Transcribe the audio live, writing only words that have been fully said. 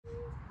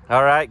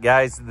All right,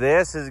 guys,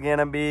 this is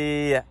gonna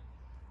be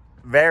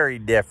very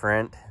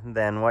different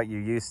than what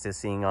you're used to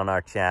seeing on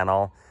our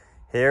channel.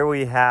 Here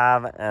we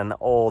have an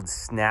old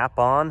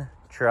Snap-on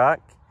truck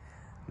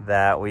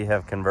that we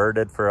have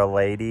converted for a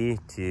lady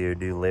to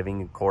do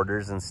living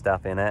quarters and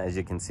stuff in it. As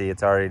you can see,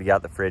 it's already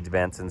got the fridge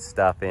vents and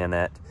stuff in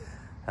it.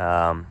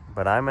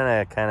 But I'm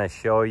gonna kind of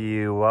show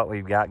you what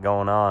we've got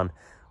going on.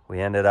 We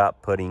ended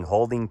up putting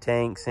holding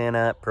tanks in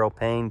it,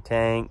 propane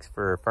tanks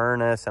for a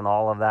furnace and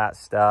all of that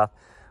stuff.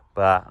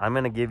 But I'm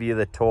gonna give you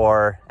the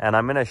tour and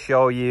I'm gonna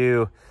show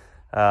you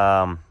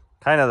kind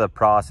of the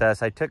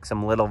process. I took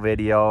some little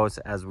videos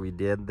as we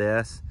did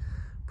this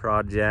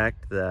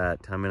project that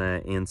I'm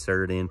gonna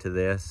insert into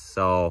this,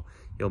 so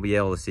you'll be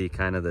able to see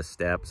kind of the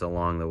steps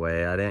along the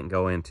way. I didn't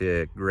go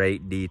into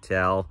great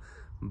detail,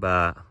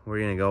 but we're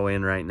gonna go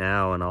in right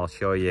now and I'll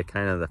show you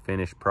kind of the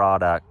finished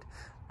product.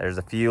 There's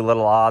a few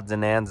little odds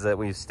and ends that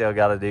we've still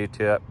got to do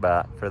to it,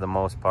 but for the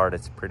most part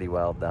it's pretty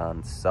well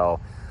done. So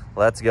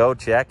let's go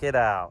check it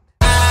out.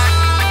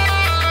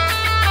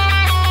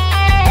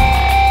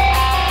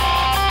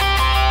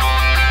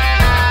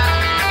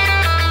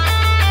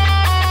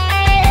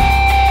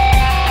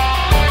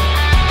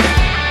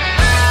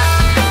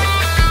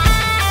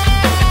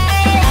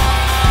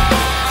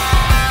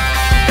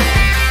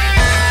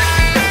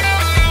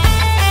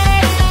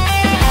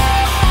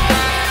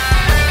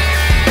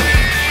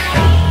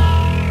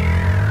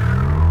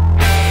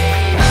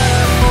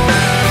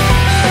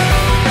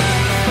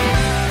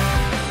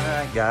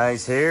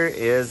 Guys, here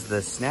is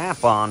the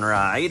Snap-on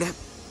ride.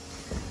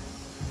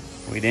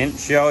 We didn't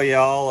show you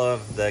all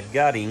of the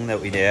gutting that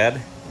we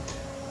did,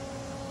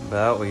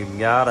 but we've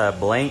got a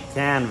blank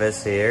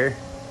canvas here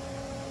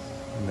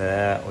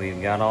that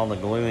we've got all the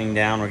gluing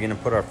down. We're gonna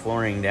put our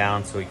flooring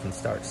down so we can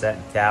start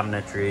setting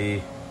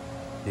cabinetry,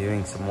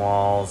 doing some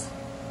walls.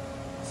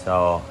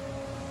 So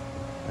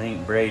I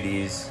think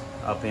Brady's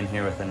up in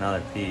here with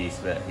another piece,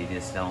 but he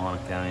just don't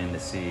want to come in to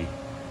see.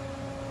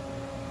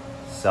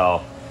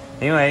 So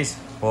anyways,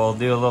 we'll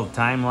do a little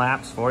time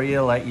lapse for you,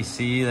 let you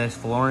see this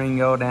flooring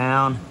go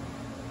down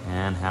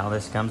and how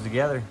this comes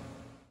together.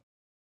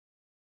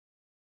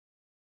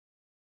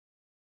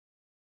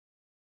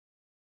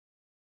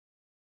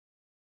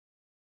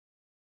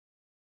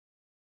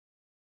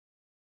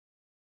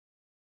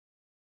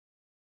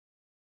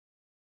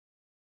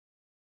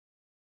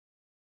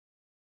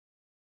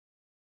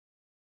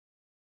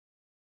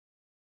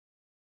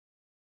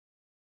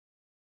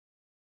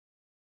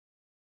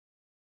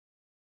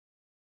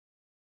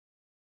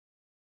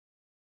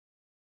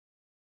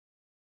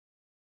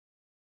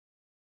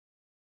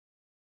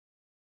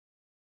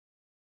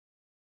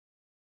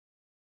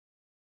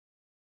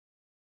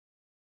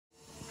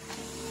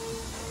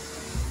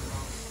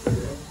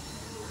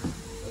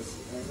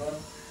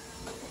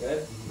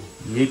 Good.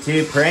 You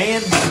two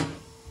praying?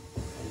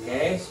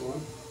 Okay,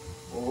 so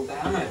we'll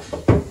damn it.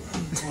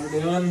 We're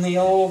doing the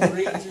old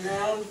reach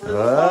around for the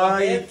Oh,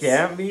 you pockets.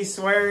 can't be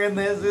swearing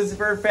this is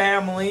for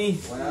family.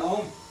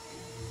 Well,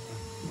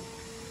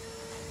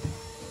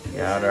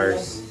 Got our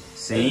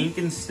sink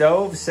and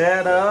stove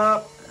set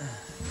up.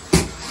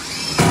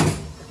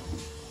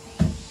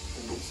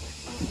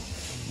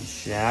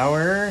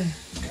 Shower.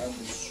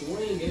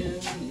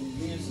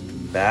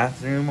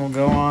 Bathroom will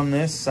go on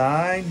this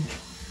side.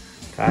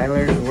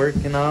 Kyler's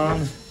working on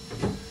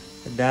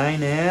the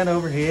dinette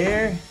over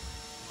here.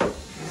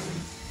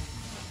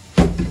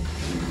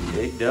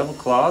 Big double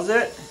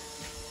closet.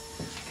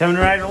 Coming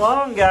right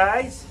along,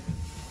 guys.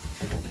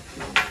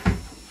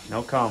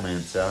 No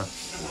comments, huh?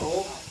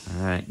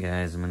 All right,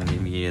 guys, I'm gonna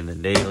give you the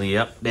daily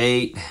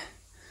update.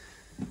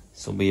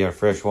 This will be our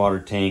freshwater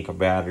tank, our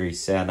battery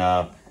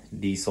setup,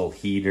 diesel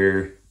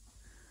heater.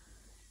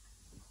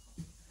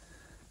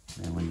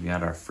 And we've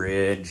got our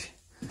fridge.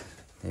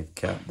 They've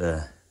cut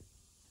the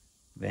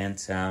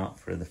vents out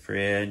for the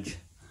fridge.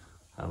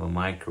 Have a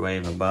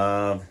microwave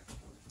above.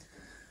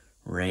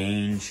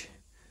 Range.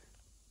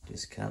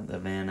 Just cut the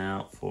vent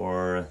out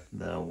for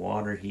the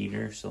water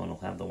heater, so it'll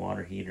have the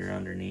water heater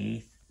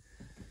underneath.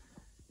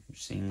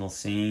 Single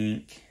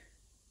sink.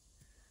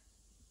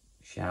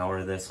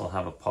 Shower, this will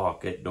have a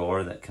pocket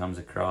door that comes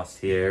across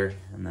here,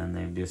 and then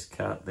they've just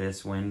cut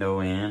this window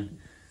in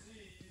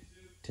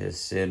to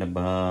sit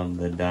above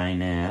the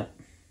dinette.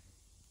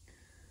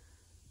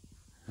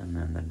 And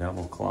then the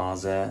double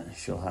closet,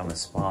 she'll have a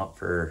spot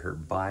for her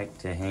bike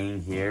to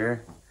hang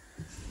here.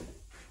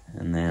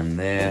 And then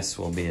this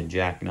will be a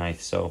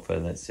jackknife sofa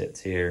that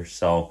sits here.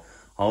 So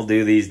I'll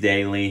do these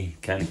daily,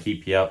 kind of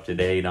keep you up to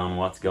date on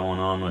what's going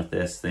on with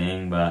this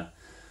thing. But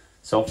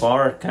so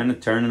far, kind of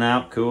turning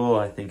out cool.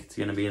 I think it's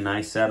gonna be a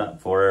nice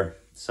setup for her.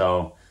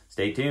 So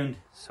stay tuned.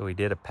 So we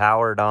did a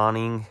powered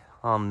awning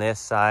on this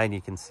side.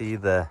 You can see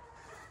the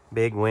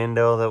big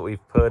window that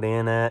we've put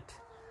in it.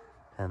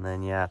 And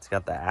then, yeah, it's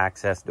got the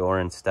access door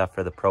and stuff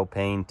for the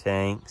propane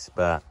tanks,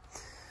 but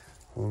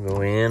we'll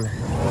go in.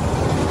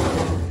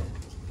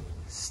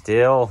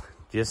 Still,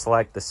 just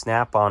like the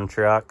Snap-on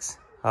trucks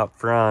up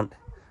front,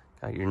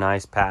 got your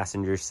nice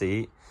passenger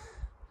seat.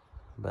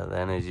 But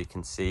then as you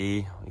can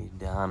see, we've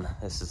done,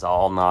 this is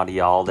all naughty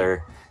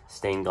alder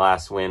stained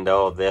glass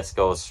window. This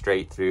goes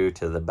straight through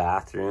to the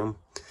bathroom.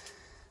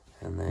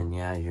 And then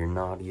yeah, your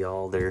naughty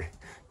alder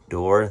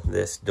door.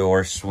 This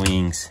door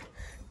swings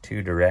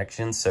 2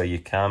 directions. So you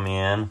come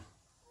in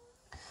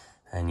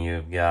and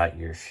you've got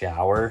your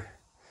shower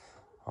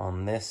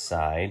on this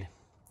side.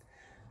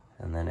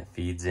 And then it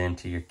feeds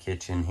into your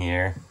kitchen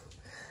here.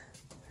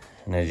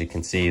 And as you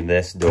can see,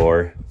 this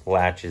door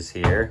latches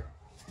here.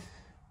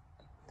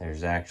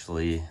 There's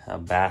actually a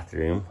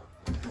bathroom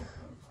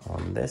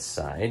on this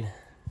side.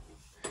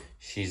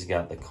 She's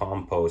got the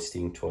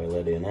composting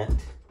toilet in it.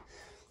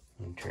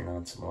 Let me turn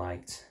on some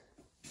lights.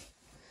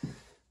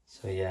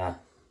 So yeah,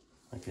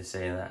 like I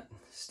say, that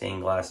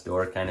stained glass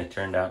door kind of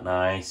turned out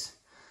nice.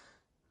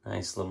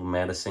 Nice little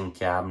medicine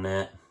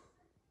cabinet.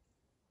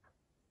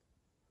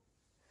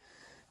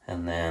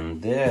 And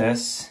then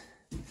this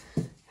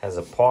has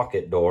a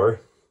pocket door,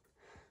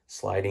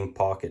 sliding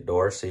pocket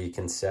door, so you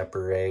can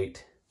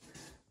separate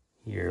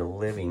your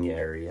living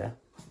area.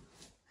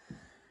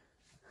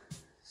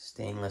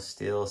 Stainless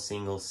steel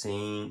single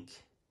sink.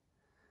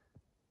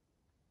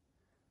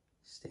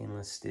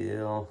 Stainless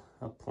steel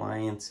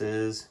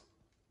appliances.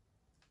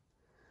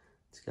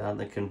 It's got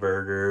the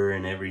converter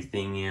and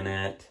everything in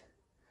it.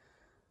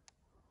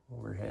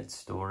 Overhead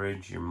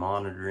storage, your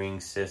monitoring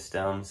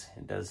systems.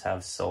 It does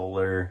have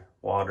solar,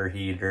 water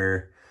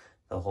heater,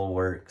 the whole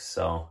works.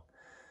 So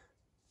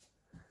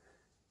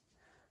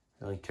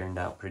really turned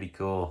out pretty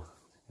cool.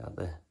 Got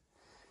the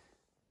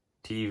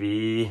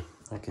TV,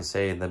 like I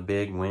say, the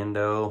big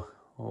window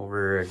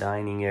over a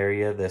dining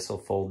area. This will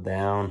fold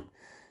down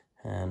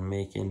and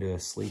make into a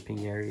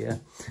sleeping area.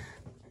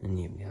 And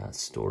you've got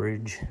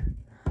storage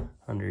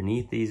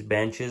underneath these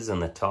benches, and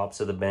the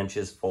tops of the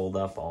benches fold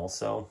up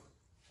also.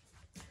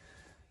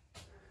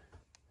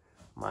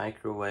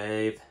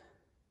 Microwave.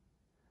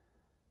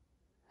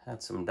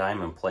 Had some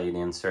diamond plate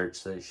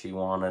inserts that she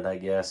wanted, I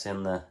guess,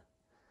 in the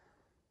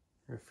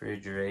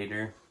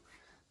refrigerator.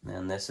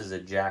 And this is a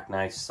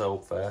jackknife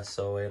sofa,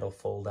 so it'll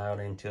fold out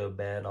into a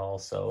bed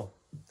also.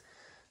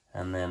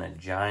 And then a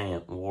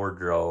giant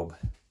wardrobe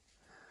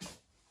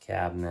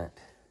cabinet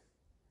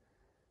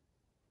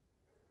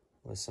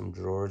with some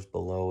drawers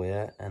below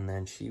it. And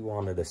then she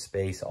wanted a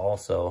space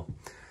also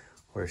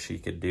where she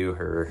could do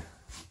her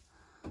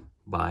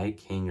bike,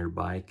 hang her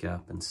bike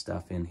up and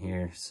stuff in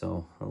here.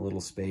 So a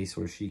little space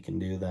where she can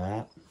do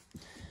that.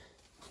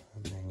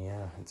 And then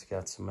yeah, it's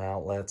got some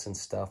outlets and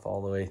stuff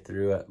all the way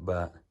through it,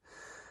 but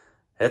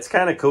it's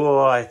kind of cool,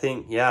 I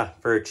think, yeah,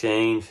 for a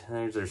change.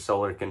 There's her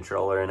solar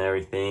controller and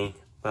everything.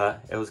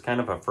 But it was kind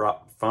of a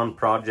fun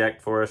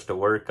project for us to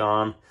work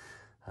on.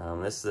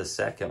 This is the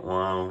second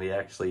one. We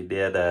actually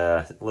did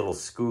a little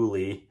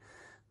skoolie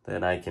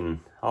that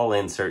I'll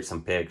insert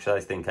some pics.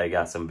 I think I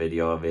got some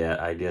video of it.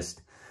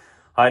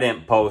 I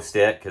didn't post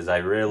it because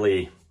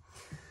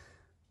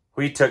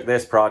we took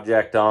this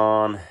project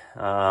on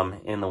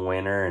in the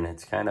winter, and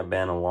it's kind of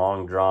been a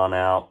long drawn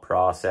out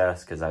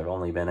process because I've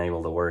only been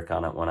able to work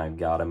on it when I've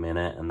got them in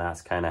it, and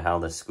that's kind of how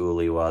the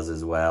skoolie was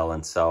as well.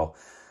 And so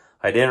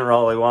I didn't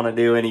really want to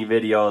do any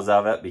videos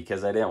of it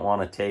because I didn't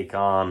want to take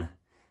on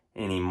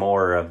any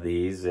more of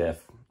these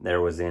if there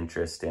was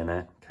interest in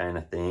it, kind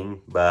of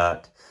thing.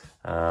 But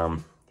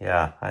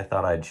yeah, I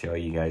thought I'd show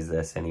you guys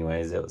this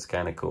anyways. It was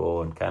kind of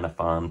cool and kind of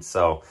fun.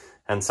 So,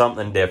 and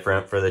something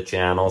different for the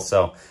channel.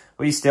 So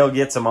we still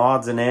get some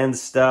odds and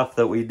ends stuff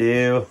that we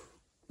do,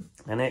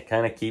 and it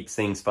kind of keeps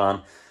things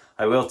fun.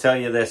 I will tell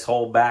you, this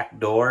whole back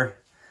door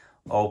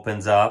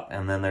opens up,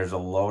 and then there's a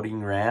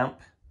loading ramp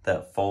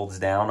that folds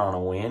down on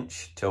a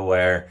winch to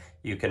where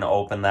you can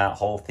open that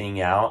whole thing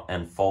out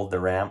and fold the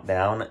ramp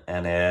down,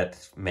 and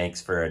it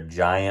makes for a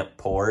giant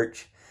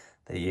porch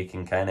that you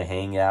can kind of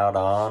hang out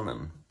on.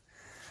 And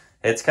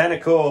it's kind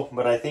of cool,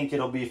 but I think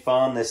it'll be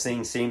fun. This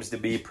thing seems to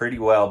be pretty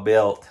well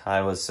built.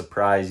 I was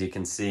surprised. You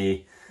can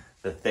see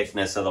the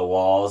thickness of the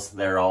walls.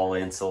 They're all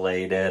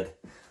insulated.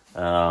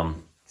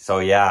 So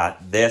yeah,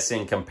 this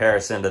in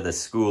comparison to the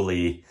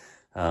skoolie,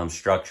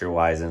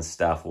 structure-wise and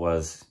stuff,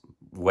 was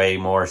way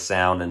more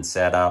sound and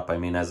set up. I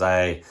mean, as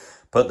I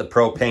put the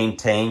propane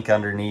tank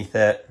underneath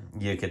it,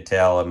 you could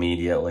tell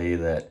immediately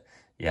that,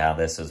 yeah,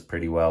 this is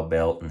pretty well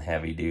built and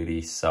heavy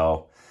duty.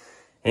 So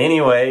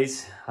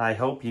anyways, I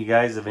hope you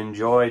guys have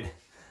enjoyed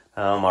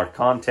our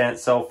content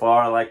so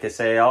far. Like I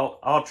say,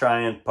 I'll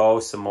try and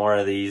post some more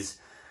of these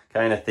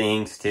kind of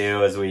things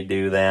too as we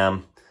do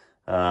them,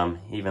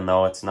 even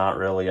though it's not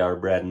really our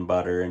bread and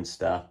butter and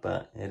stuff,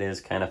 but it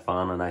is kind of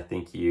fun, and I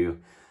think you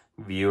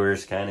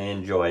viewers kind of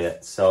enjoy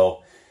it.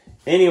 So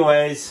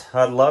anyways,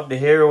 I'd love to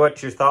hear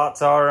what your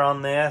thoughts are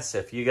on this.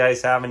 If you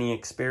guys have any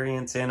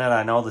experience in it,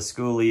 I know the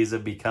skoolies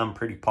have become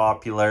pretty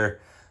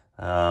popular,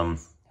 and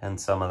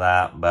some of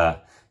that,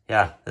 but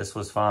yeah, this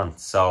was fun.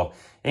 So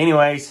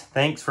anyways,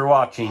 thanks for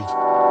watching.